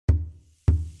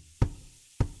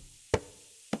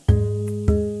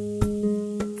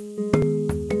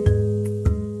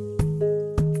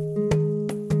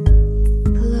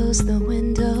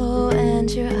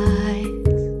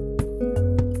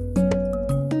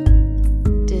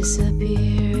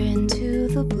Disappear into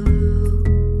the blue.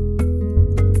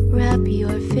 Wrap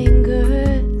your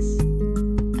fingers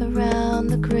around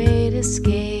the great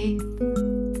escape.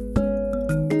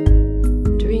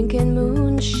 Drinking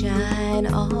moonshine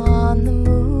on the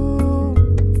moon.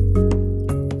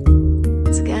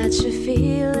 It's got you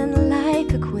feeling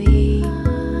like a queen,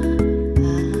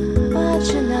 but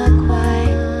you're not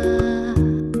quite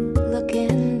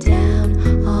looking down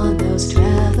on those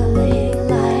traveling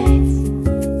lights.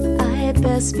 I'd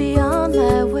best be on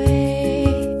my way.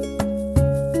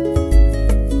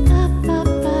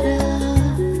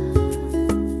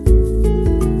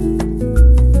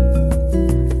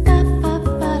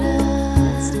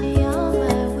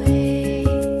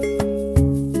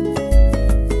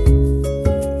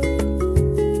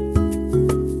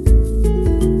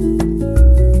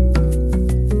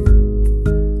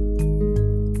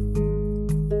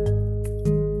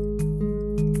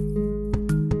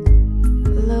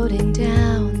 Floating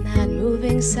down that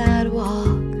moving sidewalk,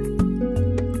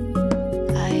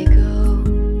 I go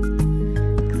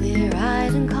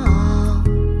clear-eyed and calm.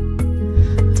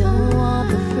 Don't want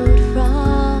the fruit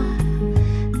from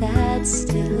that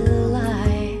still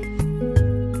life.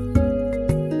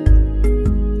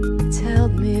 It's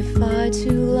held me far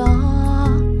too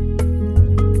long,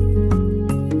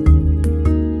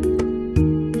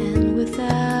 and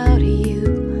without you,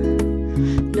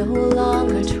 no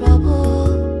longer trouble.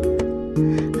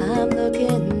 I'm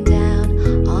looking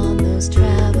down on those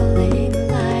traveling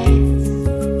lights,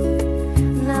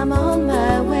 and I'm on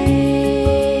my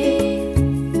way.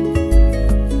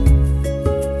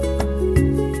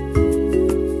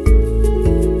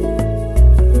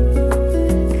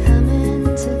 Coming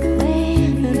to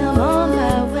claim, and I'm on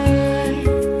my way.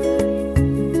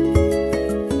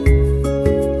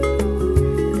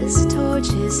 This torch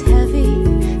is heavy,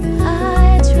 and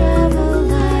I travel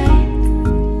light.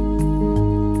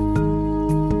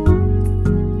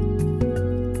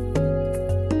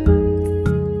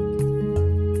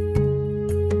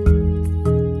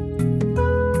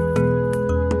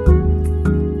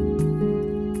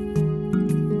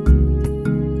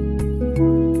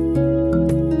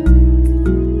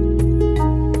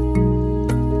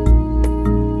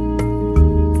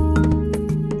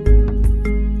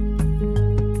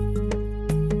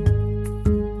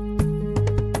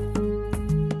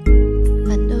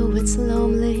 It's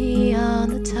lonely on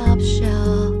the top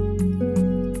shelf,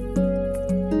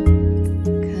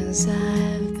 'cause I